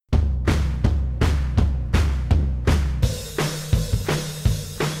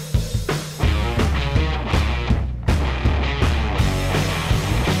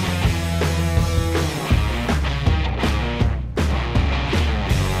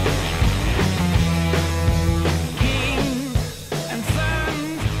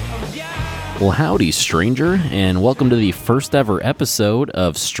Well, howdy, stranger, and welcome to the first ever episode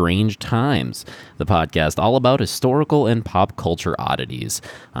of Strange Times, the podcast all about historical and pop culture oddities.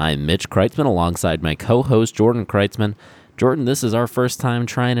 I'm Mitch Kreitzman alongside my co-host Jordan Kreitzman. Jordan, this is our first time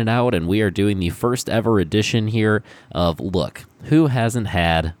trying it out, and we are doing the first ever edition here of Look, Who Hasn't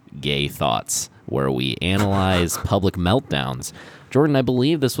Had Gay Thoughts, where we analyze public meltdowns. Jordan, I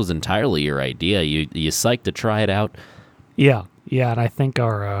believe this was entirely your idea. You psyched to try it out? Yeah, and I think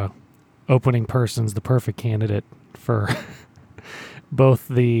our opening person's the perfect candidate for both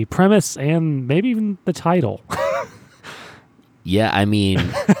the premise and maybe even the title. Yeah, I mean,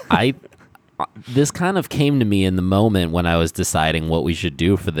 this kind of came to me in the moment when I was deciding what we should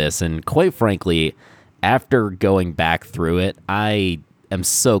do for this, and quite frankly, after going back through it, I am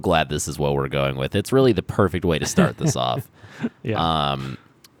so glad this is what we're going with. It's really the perfect way to start this off. Yeah.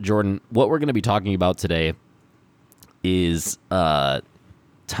 Jordan, what we're going to be talking about today is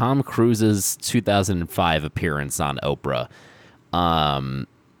Tom Cruise's 2005 appearance on Oprah,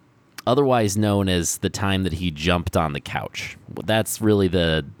 otherwise known as the time that he jumped on the couch. That's really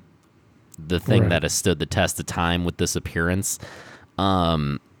the thing that has stood the test of time with this appearance.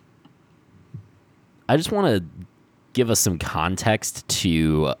 I just want to give us some context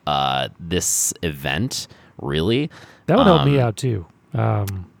to this event, really. That would help me out, too,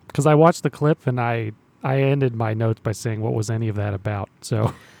 because I watched the clip and I ended my notes by saying, what was any of that about?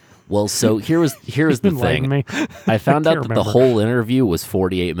 So, well, so here's the thing. Me. I found out that remember. the whole interview was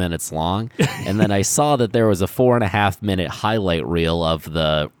 48 minutes long, and then I saw that there was a 4.5-minute highlight reel of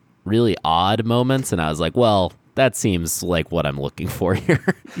the really odd moments, and I was like, well, that seems like what I'm looking for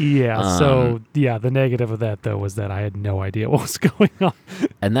here. Yeah, the negative of that, though, was that I had no idea what was going on.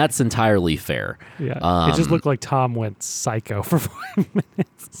 And that's entirely fair. Yeah, it just looked like Tom went psycho for 5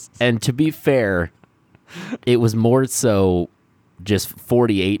 minutes. And to be fair, it was more so just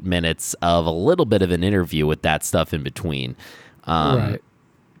 48 minutes of a little bit of an interview with that stuff in between. Right.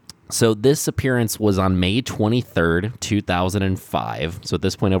 So this appearance was on May 23rd, 2005. So at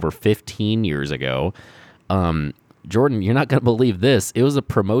this point, over 15 years ago. Jordan, you're not going to believe this. It was a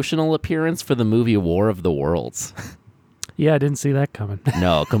promotional appearance for the movie War of the Worlds. Yeah, I didn't see that coming.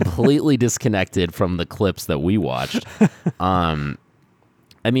 No, completely disconnected from the clips that we watched.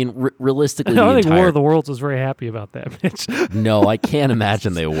 I mean, realistically, I don't think War of the Worlds was very happy about that, Mitch. No, I can't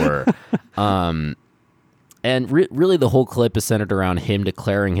imagine they were. And really, the whole clip is centered around him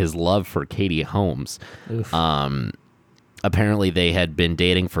declaring his love for Katie Holmes. Apparently, they had been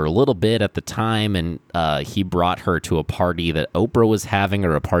dating for a little bit at the time, and he brought her to a party that Oprah was having,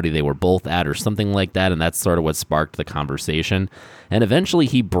 or a party they were both at, or something like that, and that's sort of what sparked the conversation. And eventually,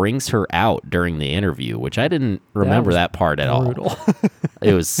 he brings her out during the interview, which I didn't remember that part at all.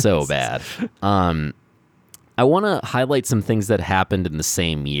 It was so bad. I want to highlight some things that happened in the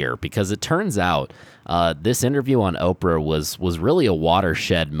same year, because it turns out this interview on Oprah was really a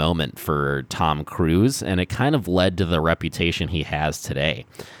watershed moment for Tom Cruise, and it kind of led to the reputation he has today.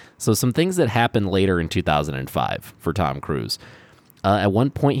 So some things that happened later in 2005 for Tom Cruise. At one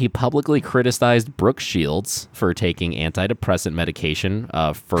point, he publicly criticized Brooke Shields for taking antidepressant medication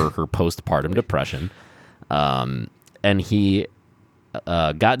for her postpartum depression. And he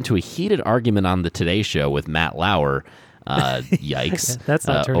got into a heated argument on the Today Show with Matt Lauer. Yikes. That's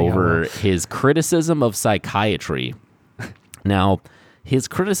not over his criticism of psychiatry. Now, his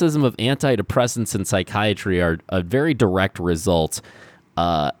criticism of antidepressants and psychiatry are a very direct result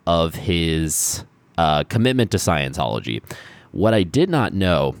of his commitment to Scientology. What I did not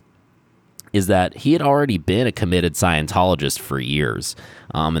know is that he had already been a committed Scientologist for years.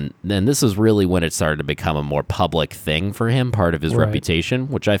 And then this is really when it started to become a more public thing for him, part of his reputation,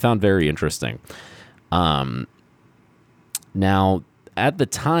 which I found very interesting. Now, at the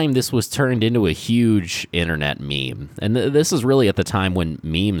time, this was turned into a huge internet meme. And this is really at the time when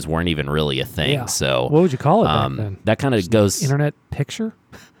memes weren't even really a thing. Yeah. So what would you call it back then? That kind of goes... Internet picture?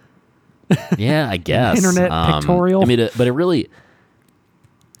 Yeah, I guess. Internet pictorial? I mean, but it really...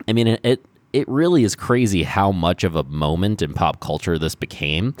 I mean, it really is crazy how much of a moment in pop culture this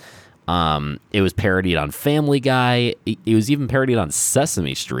became. It was parodied on Family Guy. It was even parodied on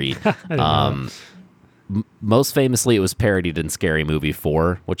Sesame Street. Most famously, it was parodied in Scary Movie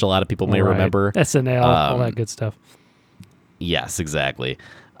 4, which a lot of people may remember. SNL, all that good stuff. Yes, exactly.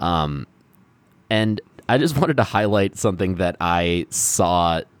 And I just wanted to highlight something that I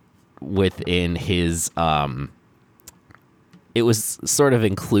saw within his... it was sort of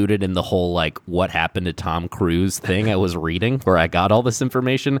included in the whole, like, what happened to Tom Cruise thing I was reading, where I got all this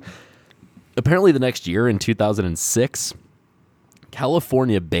information. Apparently the next year, in 2006...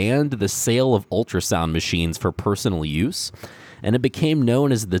 California banned the sale of ultrasound machines for personal use, and it became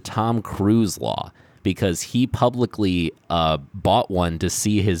known as the Tom Cruise Law because he publicly bought one to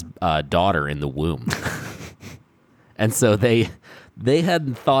see his daughter in the womb. And so they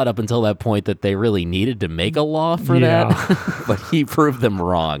hadn't thought up until that point that they really needed to make a law for that, but he proved them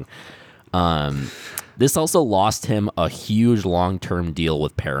wrong. This also lost him a huge long-term deal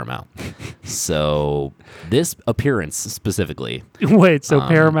with Paramount. So this appearance specifically. Wait, so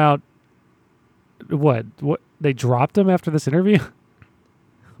Paramount, what? They dropped him after this interview?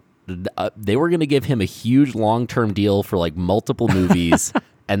 They were going to give him a huge long-term deal for like multiple movies,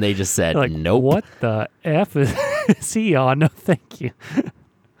 and they just said, like, nope. What the F is he on? No, thank you.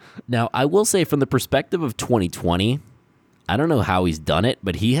 Now, I will say from the perspective of 2020, I don't know how he's done it,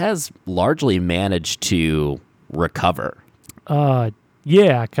 but he has largely managed to recover.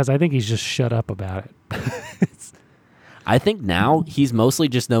 Yeah, because I think he's just shut up about it. I think now he's mostly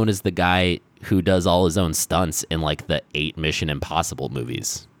just known as the guy who does all his own stunts in like the 8 Mission Impossible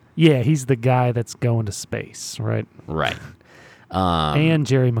movies. Yeah, he's the guy that's going to space, right? Right. And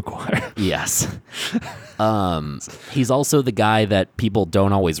Jerry Maguire. Yes. He's also the guy that people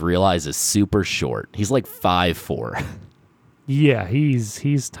don't always realize is super short. He's like 5'4". Yeah,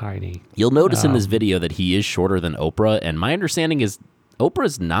 he's tiny. You'll notice in this video that he is shorter than Oprah, and my understanding is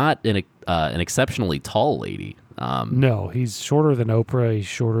Oprah's not an exceptionally tall lady. No, he's shorter than Oprah. He's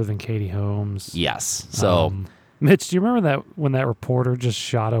shorter than Katie Holmes. Yes. So, Mitch, do you remember that when that reporter just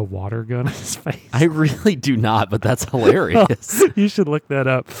shot a water gun at his face? I really do not, but that's hilarious. You should look that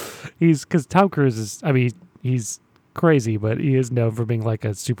up. Because Tom Cruise is, I mean, he's crazy, but he is known for being like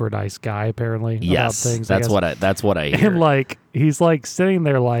a super nice guy, apparently. Yes, about things, that's what I hear. And like, he's like sitting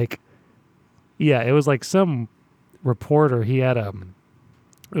there like, yeah, it was like some reporter, he had it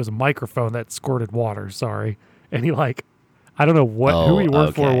was a microphone that squirted water, sorry. And he like, I don't know who he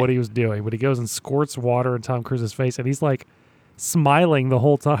worked for or what he was doing, but he goes and squirts water in Tom Cruise's face, and he's like smiling the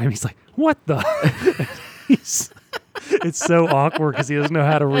whole time. He's like, what the? It's so awkward because he doesn't know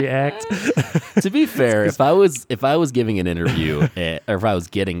how to react. To be fair, if I was giving an interview or if I was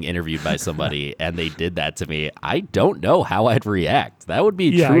getting interviewed by somebody and they did that to me, I don't know how I'd react. That would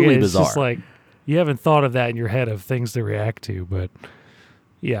be truly bizarre. Just like you haven't thought of that in your head of things to react to, but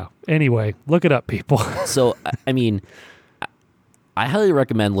yeah. Anyway, look it up, people. So, I mean, I highly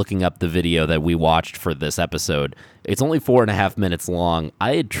recommend looking up the video that we watched for this episode. It's only 4.5 minutes long.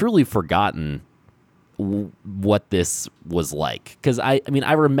 I had truly forgotten what this was like because I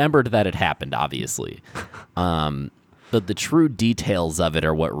remembered that it happened, obviously, but the true details of it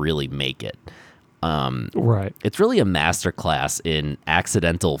are what really make it. Right. It's really a masterclass in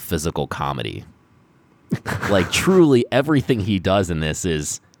accidental physical comedy. Like, truly, everything he does in this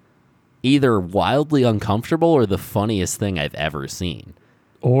is either wildly uncomfortable or the funniest thing I've ever seen.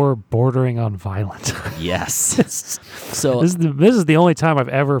 Or bordering on violent. Yes. So this is the only time I've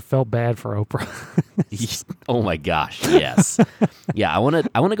ever felt bad for Oprah. Oh my gosh, yes. Yeah, I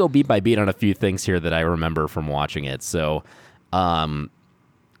want to go beat by beat on a few things here that I remember from watching it. So starting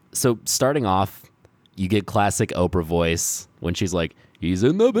off, you get classic Oprah voice when she's like, "He's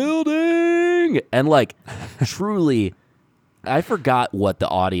in the building." And like, truly, I forgot what the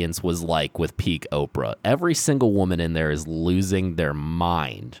audience was like with peak Oprah. Every single woman in there is losing their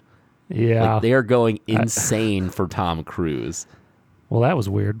mind. Yeah. Like, they are going insane for Tom Cruise. Well, that was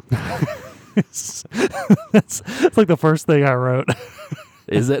weird. That's like the first thing I wrote.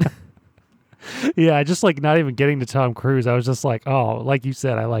 Is it? Yeah, I just like not even getting to Tom Cruise. I was just like, oh, like you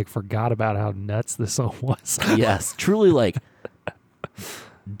said, I like forgot about how nuts this all was. Yes, truly, like,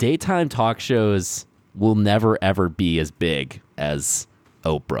 daytime talk shows will never ever be as big as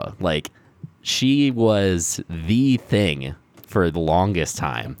Oprah. Like, she was the thing for the longest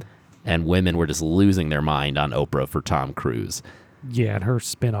time, and women were just losing their mind on Oprah for Tom Cruise. Yeah, and her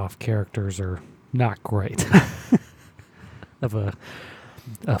spin-off characters are not great. Of a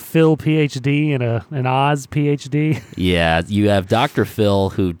Phil PhD and an Oz PhD. Yeah, you have Dr.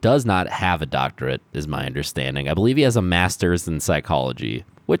 Phil, who does not have a doctorate, is my understanding. I believe he has a master's in psychology,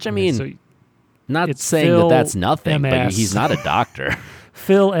 which, I mean, So not it's saying Phil that's nothing, but MS. he's not a doctor.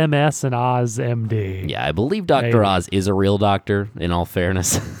 Phil MS and Oz MD. Yeah, I believe Dr. Maybe. Oz is a real doctor, in all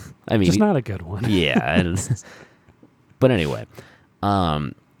fairness. I mean, Just not a good one. yeah. But anyway.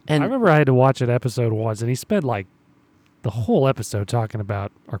 And I remember I had to watch an episode once, and he spent like the whole episode talking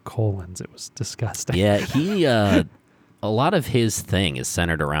about our colons. It was disgusting. yeah, he, a lot of his thing is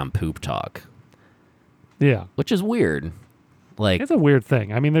centered around poop talk, Yeah. which is weird. Like, It's a weird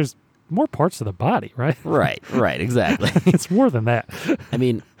thing. I mean, there's more parts of the body, right? right, exactly. It's more than that. I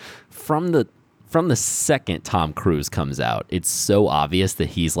mean, from the second Tom Cruise comes out, it's so obvious that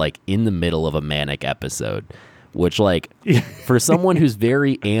he's like in the middle of a manic episode which like for someone who's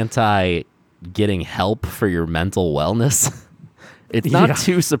very anti getting help for your mental wellness, it's not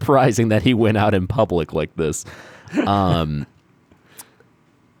too surprising that he went out in public like this. I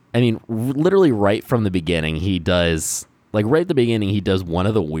mean, literally right from the beginning, he does one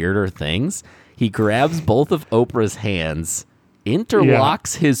of the weirder things. He grabs both of Oprah's hands,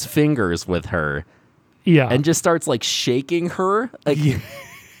 interlocks his fingers with her, and just starts like shaking her. Like,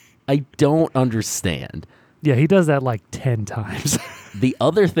 I don't understand. Yeah, he does that like 10 times. The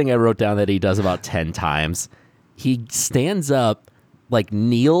other thing I wrote down that he does about 10 times, he stands up, like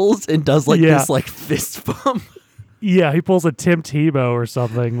kneels and does like this like fist bump. Yeah, he pulls a Tim Tebow or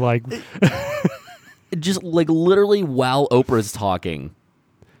something like. Just like literally while Oprah's talking,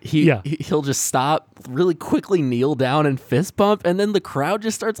 he'll just stop, really quickly kneel down and fist bump, and then the crowd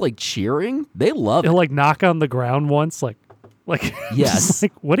just starts like cheering. They love it. He'll like knock on the ground once, like yes.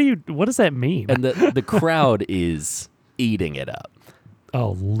 Like what does that mean? And the crowd is eating it up.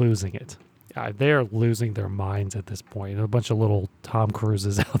 Oh, losing it. They're losing their minds at this point. A bunch of little Tom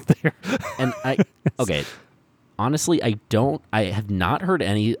Cruises out there. And honestly, I have not heard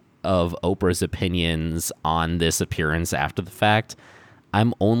any of Oprah's opinions on this appearance after the fact.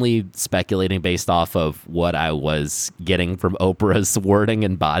 I'm only speculating based off of what I was getting from Oprah's wording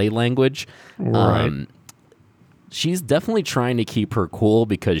and body language. Right. She's definitely trying to keep her cool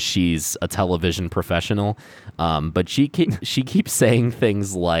because she's a television professional. But she keeps saying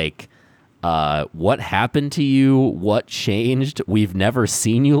things like, what happened to you? What changed? We've never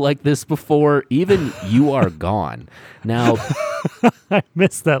seen you like this before. Even you are gone. Now, I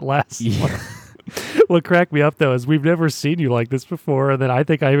missed that last one. What cracked me up, though, is we've never seen you like this before. And then I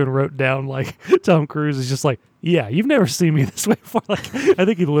think I even wrote down, like, Tom Cruise is just like, yeah, you've never seen me this way before. Like, I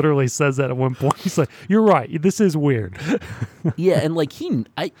think he literally says that at one point. He's like, you're right. This is weird. Yeah, and, like, he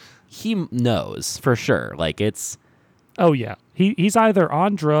knows for sure. Like, it's... Oh, yeah. He's either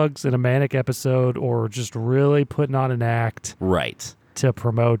on drugs in a manic episode or just really putting on an act. Right. To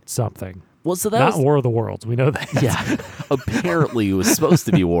promote something. Well, so that Not was... War of the Worlds. We know that. Yeah. Apparently, it was supposed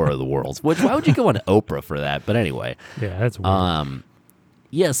to be War of the Worlds. Why would you go on Oprah for that? But anyway. Yeah, that's weird.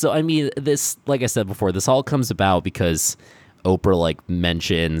 Yeah, so, I mean, this, like I said before, this all comes about because Oprah, like,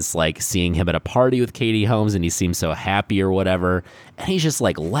 mentions, like, seeing him at a party with Katie Holmes, and he seems so happy or whatever. And he's just,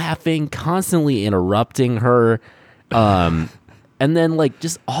 like, laughing, constantly interrupting her. And then, like,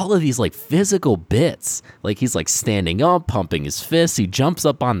 just all of these, like, physical bits. Like, he's, like, standing up, pumping his fists. He jumps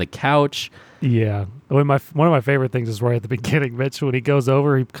up on the couch. Yeah. One of my favorite things is right at the beginning, Mitch, when he goes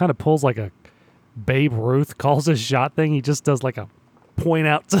over, he kind of pulls, like, a Babe Ruth calls his shot thing. He just does, like, a point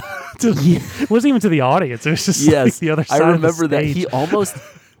out to it wasn't even to the audience. It was just like the other side I remember of the that stage. he almost...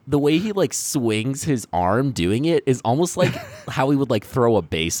 The way he, like, swings his arm doing it is almost like how he would, like, throw a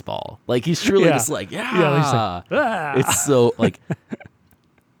baseball. Like, he's truly just like, he's like, ah. It's so, like...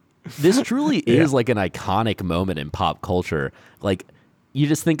 This truly is, like, an iconic moment in pop culture. Like, you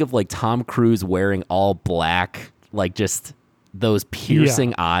just think of, like, Tom Cruise wearing all black, like, just those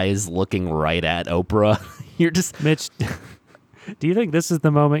piercing eyes looking right at Oprah. You're just... Mitch, do you think this is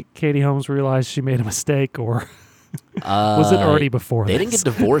the moment Katie Holmes realized she made a mistake, or... was it already before They this? didn't get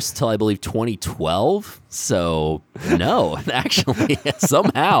divorced till I believe 2012. So no, actually,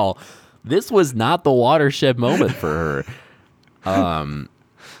 somehow this was not the watershed moment for her.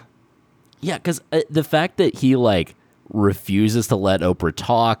 Yeah, because the fact that he like refuses to let Oprah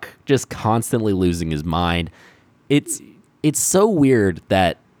talk, just constantly losing his mind. It's so weird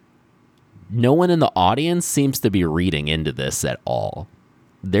that no one in the audience seems to be reading into this at all.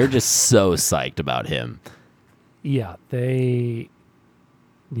 They're just so psyched about him. Yeah, they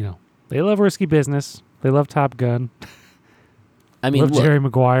love Risky Business. They love Top Gun. I mean, love Jerry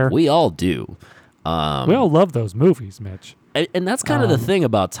Maguire. We all do. We all love those movies, Mitch. And that's kind of the thing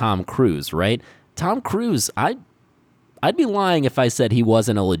about Tom Cruise, right? Tom Cruise, I'd be lying if I said he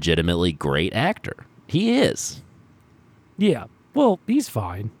wasn't a legitimately great actor. He is. Yeah. Well, he's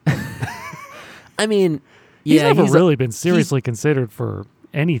fine. I mean, he's never really been seriously considered for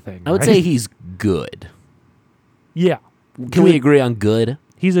anything. I would say he's good. Yeah. Can we agree on good?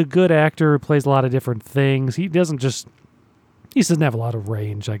 He's a good actor who plays a lot of different things. He doesn't have a lot of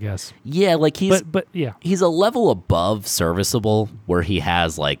range, I guess. Yeah, like but yeah. He's a level above serviceable where he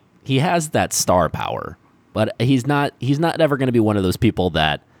has that star power. But he's not ever going to be one of those people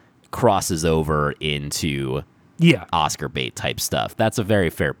that crosses over into Oscar bait type stuff. That's a very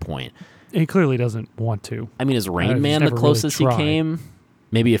fair point. He clearly doesn't want to. I mean, is Rain Man the closest he came?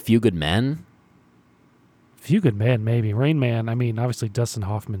 Maybe A Few Good Men? Few Good Men, maybe. Rain Man, I mean, obviously Dustin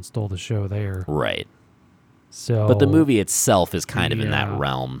Hoffman stole the show there. Right. So, but the movie itself is kind of in that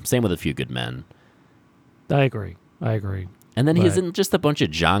realm. Same with A Few Good Men. I agree. And then he's But- in just a bunch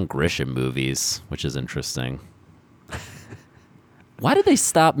of John Grisham movies, which is interesting. Why did they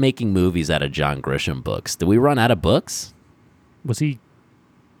stop making movies out of John Grisham books? Did we run out of books? Was he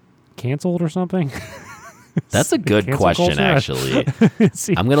canceled or something? That's a good Cancel question, culture? actually. Is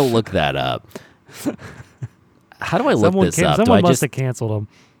he- I'm going to look that up. How do I look this up? Do Someone I must just have canceled him.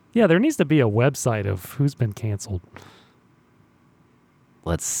 Yeah, there needs to be a website of who's been canceled.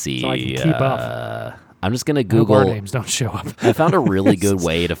 let's see. So I can keep up. I'm just going to I hope our Google. names don't show up. I found a really good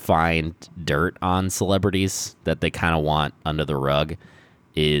way to find dirt on celebrities that they kind of want under the rug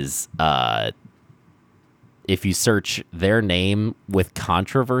is if you search their name with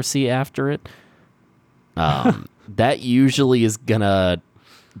controversy after it, that usually is going to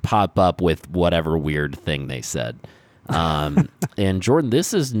pop up with whatever weird thing they said. And Jordan,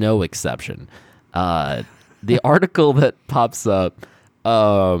 this is no exception. The article that pops up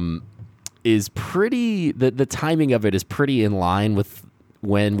is pretty, the timing of it is pretty in line with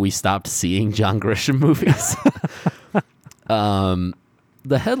when we stopped seeing John Grisham movies.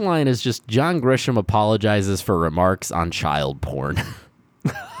 The headline is just John Grisham apologizes for remarks on child porn.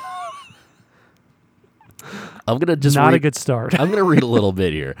 I'm going to just Not read, a good start. I'm going to read a little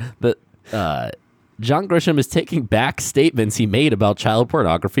bit here. But John Grisham is taking back statements he made about child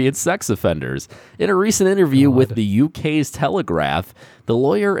pornography and sex offenders. In a recent interview with the UK's Telegraph, the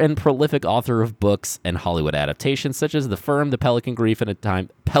lawyer and prolific author of books and Hollywood adaptations such as The Firm, The Pelican Brief, and A Time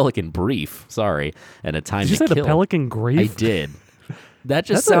and A Time Did you to say Kill. the Pelican I Grief? did. That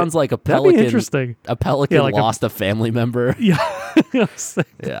just That's sounds like a that'd be pelican. interesting. A pelican Yeah, like lost a family member. Yeah.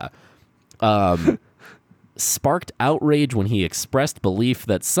 Yeah. Sparked outrage when he expressed belief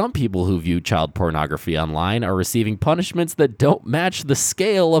that some people who view child pornography online are receiving punishments that don't match the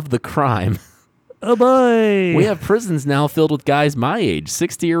scale of the crime. Oh boy. We have prisons now filled with guys my age,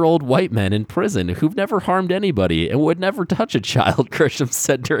 60-year-old white men in prison who've never harmed anybody and would never touch a child, Grisham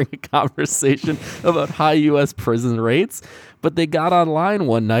said during a conversation about high U.S. prison rates. But they got online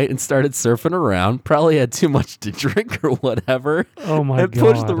one night and started surfing around, probably had too much to drink or whatever, Oh my and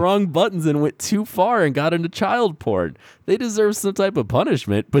pushed the God. wrong buttons and went too far and got into child porn. They deserve some type of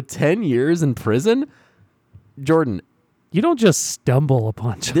punishment, but 10 years in prison? Jordan, You don't just stumble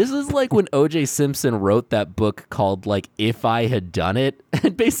upon. this is like when O.J. Simpson wrote that book called, like, If I Had Done It,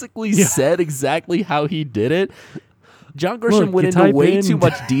 and basically said exactly how he did it. John Grisham Look, went you into type way in- too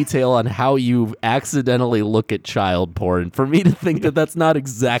much detail on how you accidentally look at child porn for me to think that that's not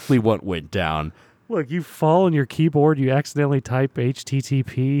exactly what went down. Look, you fall on your keyboard, you accidentally type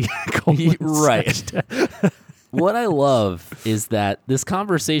HTTP. Right. What I love is that this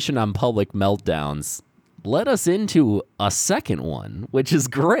conversation on public meltdowns led us into a second one, which is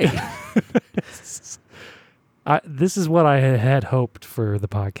great. This is what I had hoped for the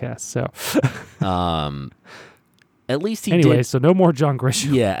podcast. So At least he anyway, did. so no more John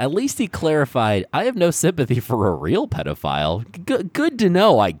Grisham. Yeah, at least he clarified, I have no sympathy for a real pedophile. Good to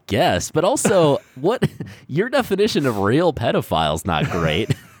know, I guess. But also, what your definition of real pedophile's not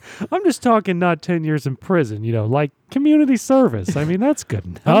great. I'm just talking not 10 years in prison, like community service. I mean, that's good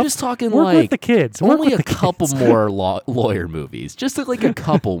enough. I'm just talking Work like with the kids. Work only with a the couple kids. more lawyer movies. Just like a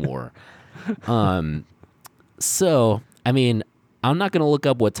couple more. So, I mean, I'm not going to look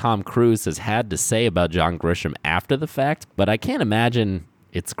up what Tom Cruise has had to say about John Grisham after the fact, but I can't imagine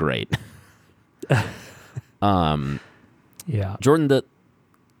it's great. Yeah. Jordan,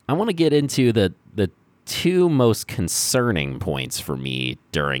 I want to get into the two most concerning points for me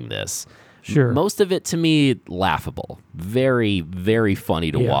during this. Sure. Most of it to me laughable, very, very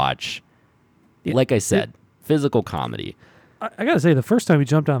funny to Yeah. watch. Yeah. Like I said, physical comedy. I got to say, the first time he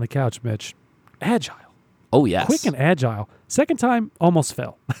jumped on the couch, Mitch, agile. Oh yes, Quick and agile. Second time, almost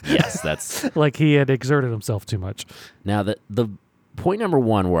fell. yes. That's Like he had exerted himself too much. now the point number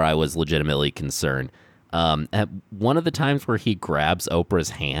one where I was legitimately concerned. At one of the times where he grabs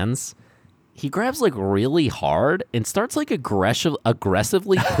Oprah's hands, he grabs like really hard and starts like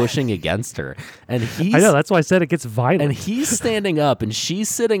aggressively pushing against her, and he's I know, that's why I said it gets violent. and he's standing up and she's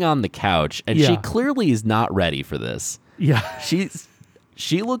sitting on the couch, and she Yeah. clearly is not ready for this. yeah.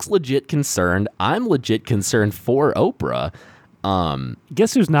 She looks legit concerned. I'm legit concerned for Oprah.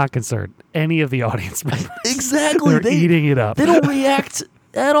 Guess who's not concerned? Any of the audience members. Exactly. They're eating it up. They don't react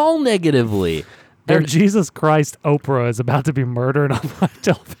at all negatively. They're And Jesus Christ, Oprah is about to be murdered on live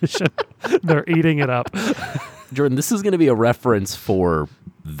television. They're eating it up. Jordan, this is going to be a reference for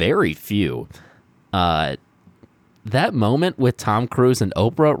very few. That moment with Tom Cruise and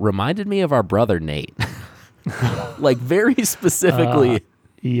Oprah reminded me of our brother Nate. Like very specifically.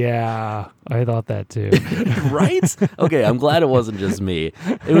 Yeah, I thought that too. Right? Okay, I'm glad it wasn't just me.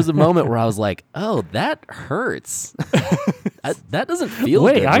 It was a moment where I was like, "Oh, that hurts. That doesn't feel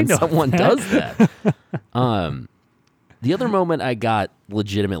Wait, good I when know someone that. does that." The other moment I got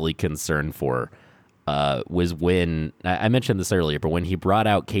legitimately concerned for was when I mentioned this earlier, but when he brought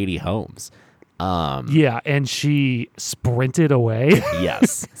out Katie Holmes. Yeah, and she sprinted away.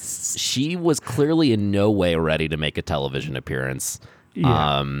 Yes, she was clearly in no way ready to make a television appearance.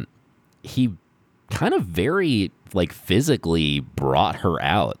 Yeah. He kind of very like physically brought her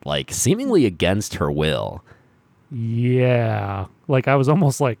out, like seemingly against her will. Yeah. Like I was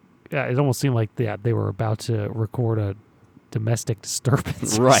almost like it almost seemed like they were about to record a domestic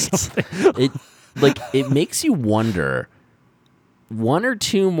disturbance. Or Right. something. It makes you wonder, one or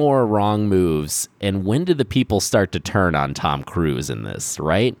two more wrong moves, and when do the people start to turn on Tom Cruise in this,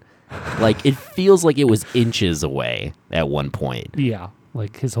 right? Like, it feels like it was inches away at one point. Yeah.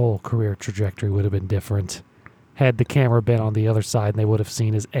 Like his whole career trajectory would have been different had the camera been on the other side and they would have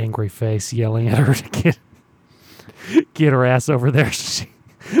seen his angry face yelling at her to get her ass over there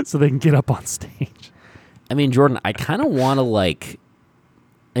so they can get up on stage. I mean, Jordan, I kind of want to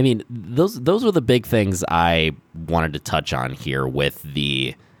those were the big things I wanted to touch on here with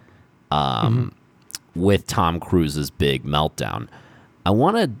the with Tom Cruise's big meltdown. I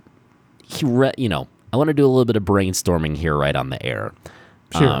want to do a little bit of brainstorming here right on the air.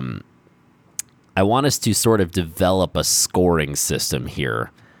 Sure. I want us to sort of develop a scoring system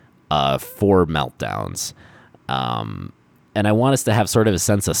here for meltdowns. And I want us to have sort of a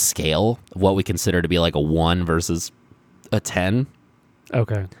sense of scale of what we consider to be like a 1 versus a 10.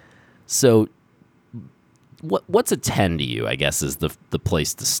 Okay. So what's a 10 to you, I guess, is the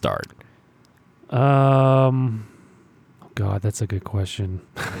place to start. Oh God, that's a good question.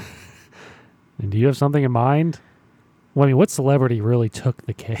 And do you have something in mind? Well, I mean, what celebrity really took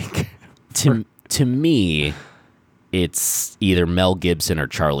the cake? To me, it's either Mel Gibson or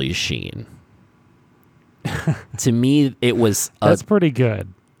Charlie Sheen. To me, it was That's pretty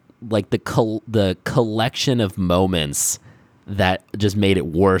good. like the collection of moments that just made it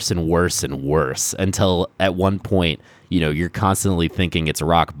worse and worse and worse until at one point, you're constantly thinking it's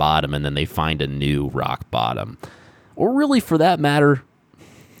rock bottom, and then they find a new rock bottom. Or really, for that matter,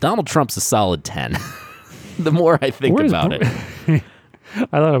 Donald Trump's a solid 10. The more I think about it. I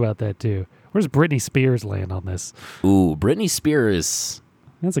thought about that too. Where's Britney Spears land on this? Ooh, Britney Spears.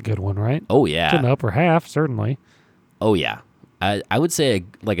 That's a good one, right? Oh, It's in yeah. the upper half, certainly. Oh, yeah. I would say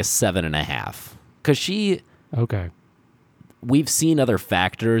like a 7.5. Because Okay. we've seen other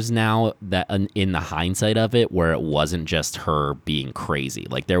factors now that in the hindsight of it where it wasn't just her being crazy.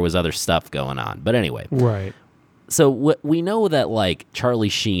 Like there was other stuff going on. But anyway, Right. so we know that like Charlie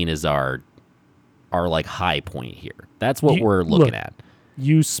Sheen is our like high point here. That's what we're looking at.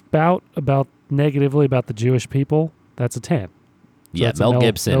 You spout negatively about the Jewish people, that's a 10. So Yeah, that's a Mel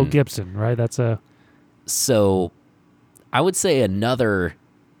Gibson. Mel Gibson, right? That's a... So I would say another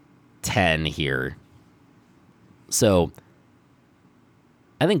 10 here. So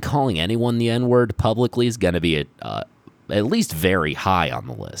I think calling anyone the N-word publicly is going to be at least very high on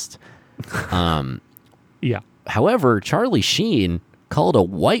the list. Yeah. However, Charlie Sheen called a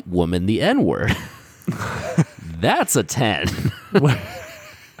white woman the N-word. That's a 10.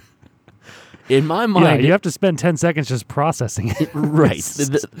 In my Yeah, mind, you have to spend 10 seconds just processing it. right.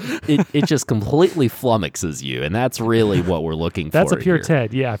 It just completely flummoxes you, and that's really what we're looking for. That's a pure here. 10.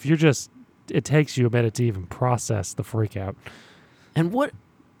 Yeah, if you're just... It takes you a minute to even process the freak out. And what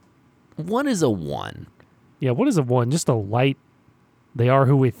is a 1? Yeah, what is a 1? Just a light, they are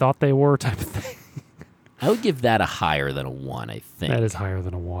who we thought they were type of thing. I would give that a higher than a 1, I think. That is higher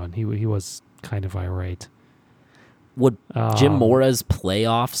than a 1. He was kind of irate. Would Jim Mora's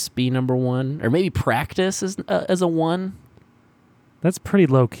Playoffs be number 1? Or maybe Practice as a 1? That's pretty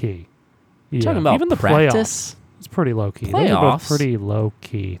low key. Yeah. Talking about even the Practice? playoffs. It's pretty low key. Those are both Playoffs? pretty low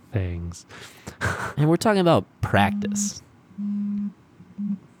key things. And we're talking about Practice.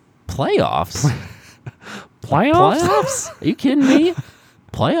 Playoffs? Playoffs? Are you kidding me?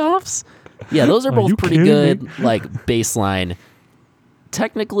 Playoffs? Yeah, those are Are you both pretty kidding good, like, baseline.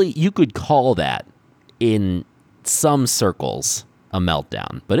 Technically, you could call that, in some circles, a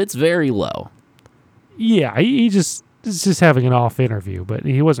meltdown, but it's very low. Yeah, he's just having an off interview, but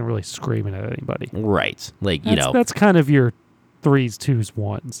he wasn't really screaming at anybody. Right. Like, That's kind of your 3s, 2s,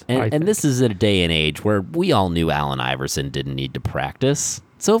 1s. And this is in a day and age where we all knew Allen Iverson didn't need to practice.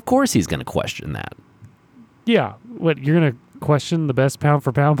 So, of course, he's going to question that. Yeah. What, you're going to question the best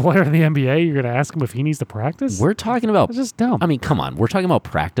pound-for-pound player in the NBA? You're going to ask him if he needs to practice? We're talking about... That's just dumb. I mean, come on. We're talking about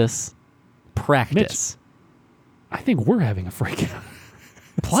practice. Practice. I think we're having a freak out.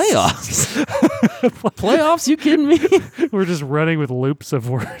 Playoffs? Playoffs? You kidding me? We're just running with loops of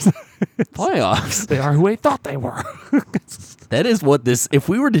words. Playoffs. They are who we thought they were. That is what this, if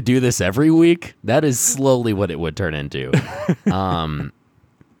we were to do this every week, that is slowly what it would turn into.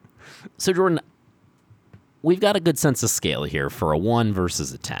 So, Jordan, we've got a good sense of scale here for a 1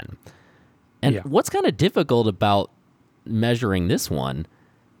 versus a 10. And Yeah. what's kind of difficult about measuring this one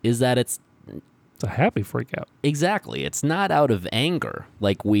is that it's It's a happy freak out. exactly, it's not out of anger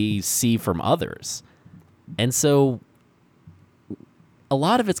like we see from others. And so a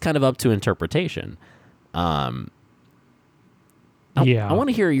lot of it's kind of up to interpretation. I want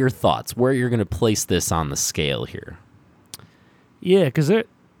to hear your thoughts, where you're going to place this on the scale here. Yeah, because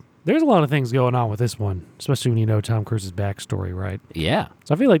there's a lot of things going on with this one, especially when you know Tom Cruise's backstory, right? Yeah.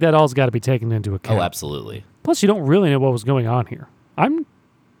 So I feel like that all's got to be taken into account. Oh, absolutely. Plus, you don't really know what was going on here. I'm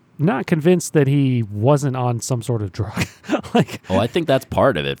not convinced that he wasn't on some sort of drug. Like, Oh, I think that's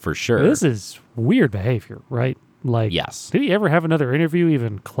part of it for sure. this is weird behavior, right? Like, Yes. did he ever have another interview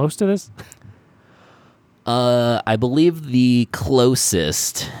even close to this? I believe the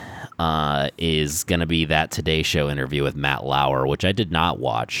closest is going to be that Today Show interview with Matt Lauer, which I did not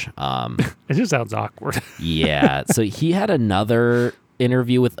watch. It just sounds awkward. Yeah. So he had another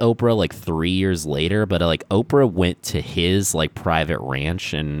interview with Oprah like 3 years later, but like Oprah went to his like private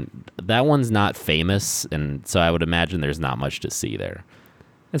ranch, and that one's not famous. And so I would imagine there's not much to see there.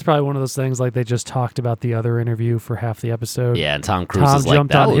 It's probably one of those things like they just talked about the other interview for half the episode. Yeah. And Tom Cruise Tom is like,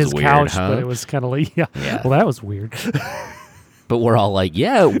 jumped that on was his weird, couch, huh? but it was kind of like, yeah. Well, that was weird. But we're all like,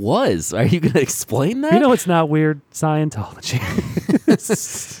 yeah, it was. Are you going to explain that? You know, it's not weird. Scientology.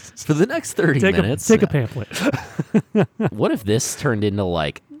 For the next 30 minutes. Take a pamphlet. What if this turned into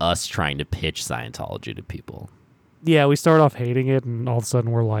like us trying to pitch Scientology to people? Yeah, we start off hating it, and all of a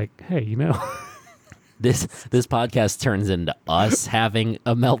sudden we're like, hey, you know, This podcast turns into us having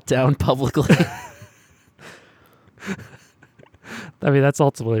a meltdown publicly. I mean, that's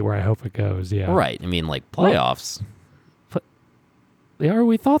ultimately where I hope it goes. Yeah. Right. I mean, like playoffs. They are who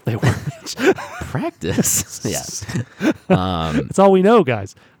we thought they were. Practice. Yes. That's all we know,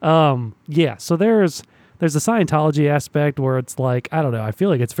 guys. Yeah, so there's a Scientology aspect where it's like, I don't know, I feel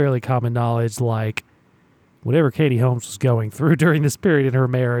like it's fairly common knowledge, like whatever Katie Holmes was going through during this period in her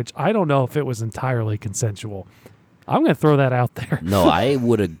marriage, I don't know if it was entirely consensual. I'm going to throw that out there. No, I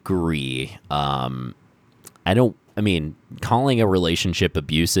would agree. I mean, calling a relationship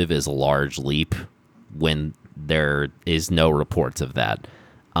abusive is a large leap when there is no reports of that.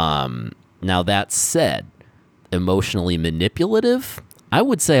 Now, that said, emotionally manipulative, I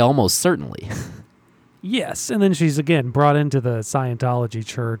would say almost certainly. Yes, and then she's again brought into the Scientology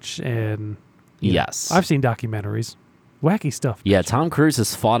church, and you know, Yes. I've seen documentaries, wacky stuff. Yeah, Tom Cruise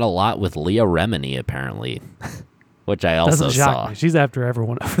has fought a lot with Leah Remini, apparently, which I also Doesn't shock saw. me. She's after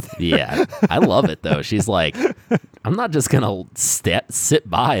everyone over there. Yeah, I love it, though. She's like, I'm not just going to sit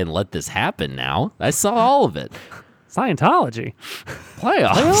by and let this happen now. I saw all of it. Scientology.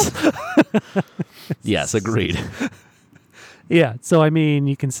 Playoffs. Yes, agreed. Yeah, so I mean,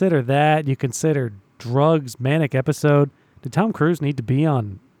 you consider that. You consider drugs, manic episode. Did Tom Cruise need to be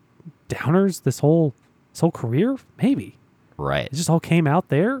on downers this whole career? Maybe. Right. It just all came out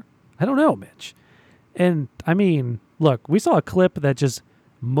there? I don't know, Mitch. And, I mean, look, we saw a clip that just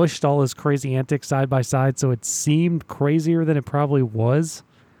mushed all his crazy antics side by side, so it seemed crazier than it probably was.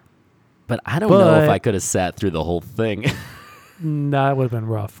 But I don't know if I could have sat through the whole thing. Nah, that would have been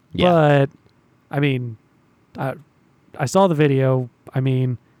rough. Yeah. But, I mean, I saw the video. I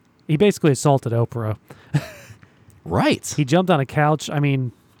mean, he basically assaulted Oprah. Right. He jumped on a couch. I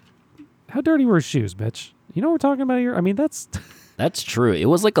mean, how dirty were his shoes, Mitch? You know what we're talking about here? I mean, that's... That's true. It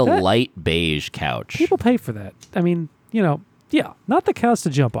was like a light beige couch. People pay for that. I mean, you know, yeah, not the couch to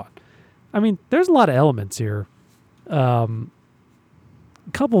jump on. I mean, there's a lot of elements here.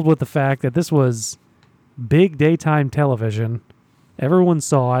 Coupled with the fact that this was big daytime television. Everyone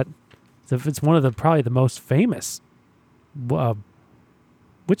saw it. It's one of the probably the most famous.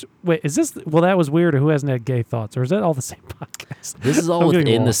 Is this? Well, that was weird. Or who hasn't had gay thoughts? Or is that all the same podcast? This is all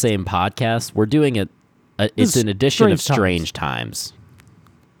within the same podcast. We're doing it. It's an edition of Strange Times.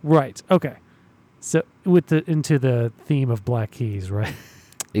 Right. Okay. So into the theme of Black Keys, right?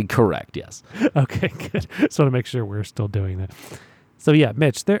 Correct. Yes. Okay. Good. Just want to make sure we're still doing that. So yeah,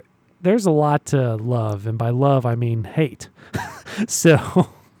 Mitch, there's a lot to love, and by love I mean hate. So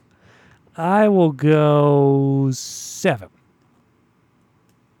I will go 7.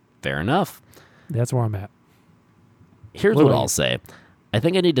 Fair enough. That's where I'm at. Here's what I'll say. I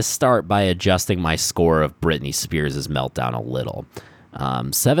think I need to start by adjusting my score of Britney Spears' meltdown a little.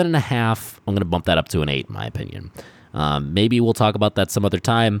 7.5, I'm going to bump that up to an 8 in my opinion. Maybe we'll talk about that some other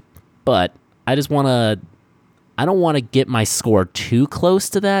time, but I don't want to get my score too close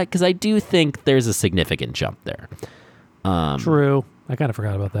to that because I do think there's a significant jump there. True. I kind of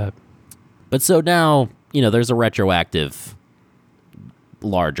forgot about that. But so now, there's a retroactive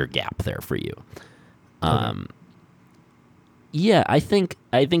larger gap there for you. Yeah, I think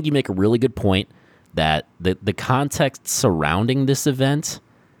you make a really good point that the context surrounding this event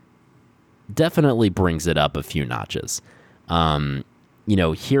definitely brings it up a few notches.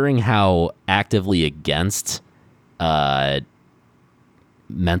 Hearing how actively against mental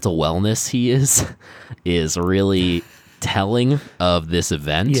wellness he is really telling of this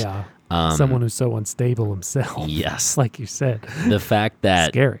event. Yeah. Someone who's so unstable himself. Yes. Like you said. The fact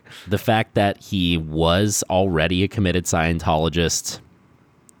that scary. The fact that he was already a committed Scientologist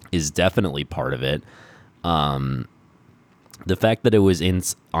is definitely part of it. The fact that it was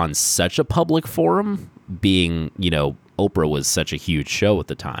on such a public forum, being, Oprah was such a huge show at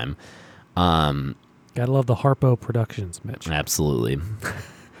the time. Gotta love the Harpo Productions, Mitch. Absolutely.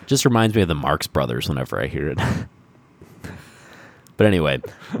 Just reminds me of the Marx Brothers whenever I hear it. But anyway,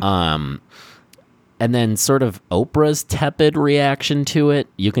 and then sort of Oprah's tepid reaction to it.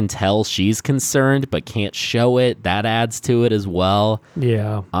 You can tell she's concerned, but can't show it. That adds to it as well.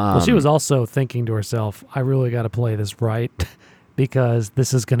 Yeah. Well, she was also thinking to herself, I really got to play this right because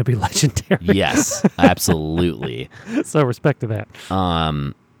this is going to be legendary. Yes, absolutely. So respect to that.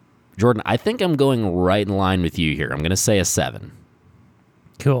 Jordan, I think I'm going right in line with you here. I'm going to say a 7.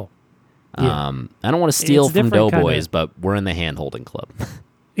 Cool. Yeah. I don't want to steal from Doughboys, but we're in the hand-holding club.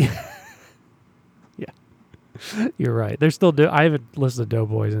 Yeah. You're right. They're still I haven't listened to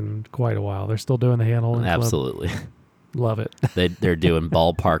Doughboys in quite a while. They're still doing the hand-holding club. Absolutely. Love it. They're doing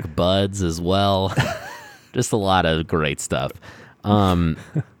Ballpark Buds as well. Just a lot of great stuff.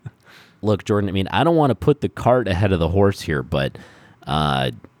 Look, Jordan, I don't want to put the cart ahead of the horse here, but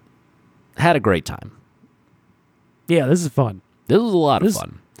had a great time. Yeah, this is fun. This was a lot of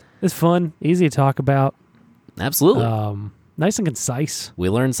fun. It's fun, easy to talk about. Absolutely. Nice and concise. We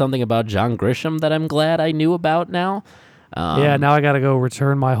learned something about John Grisham that I'm glad I knew about now. Yeah, now I got to go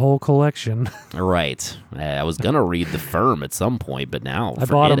return my whole collection. Right. I was going to read The Firm at some point, but now I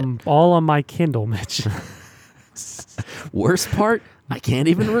bought them all on my Kindle, Mitch. Worst part, I can't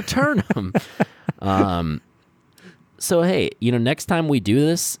even return them. So, hey, next time we do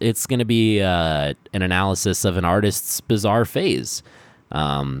this, it's going to be an analysis of an artist's bizarre phase.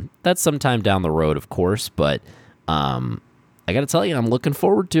 That's sometime down the road, of course, but I got to tell you, I'm looking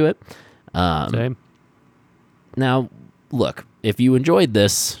forward to it. Same. Now, look, if you enjoyed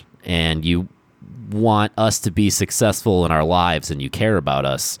this and you want us to be successful in our lives and you care about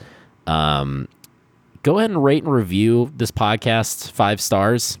us, go ahead and rate and review this podcast 5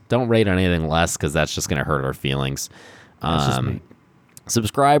 stars. Don't rate anything less because that's just going to hurt our feelings. That's just me.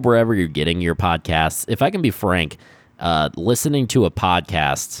 Subscribe wherever you're getting your podcasts. If I can be frank, listening to a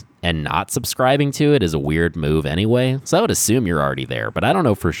podcast and not subscribing to it is a weird move anyway. So I would assume you're already there, but I don't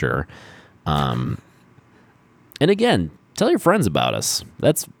know for sure. And again, tell your friends about us.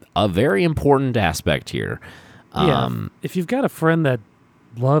 That's a very important aspect here. If you've got a friend that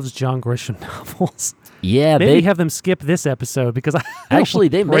loves John Grisham novels, yeah, maybe have them skip this episode because actually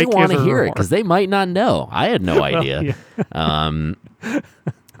they may want to hear it because they might not know. I had no idea. Yeah.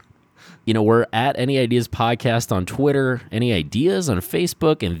 We're at Any Ideas Podcast on Twitter, Any Ideas on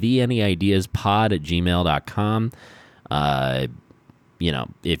Facebook, and theanyideaspod@gmail.com.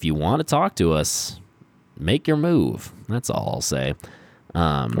 If you want to talk to us, make your move. That's all I'll say.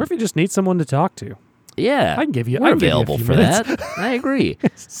 Or if you just need someone to talk to. Yeah. I can give you. We're available for that. I agree.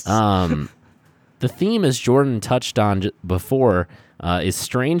 The theme, as Jordan touched on before, is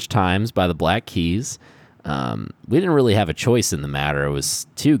Strange Times by the Black Keys. We didn't really have a choice in the matter. It was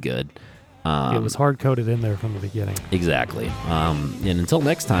too good. It was hard-coded in there from the beginning. Exactly. And until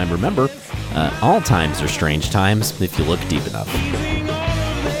next time, remember, all times are strange times if you look deep enough.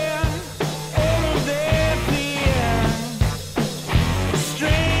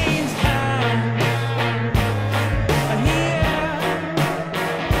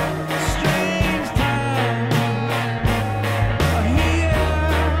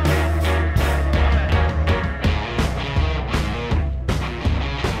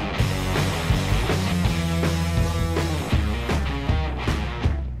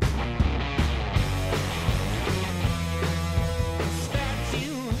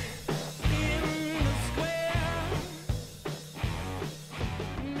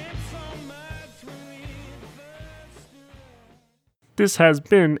 This has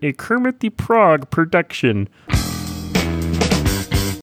been a Kermit the Frog production.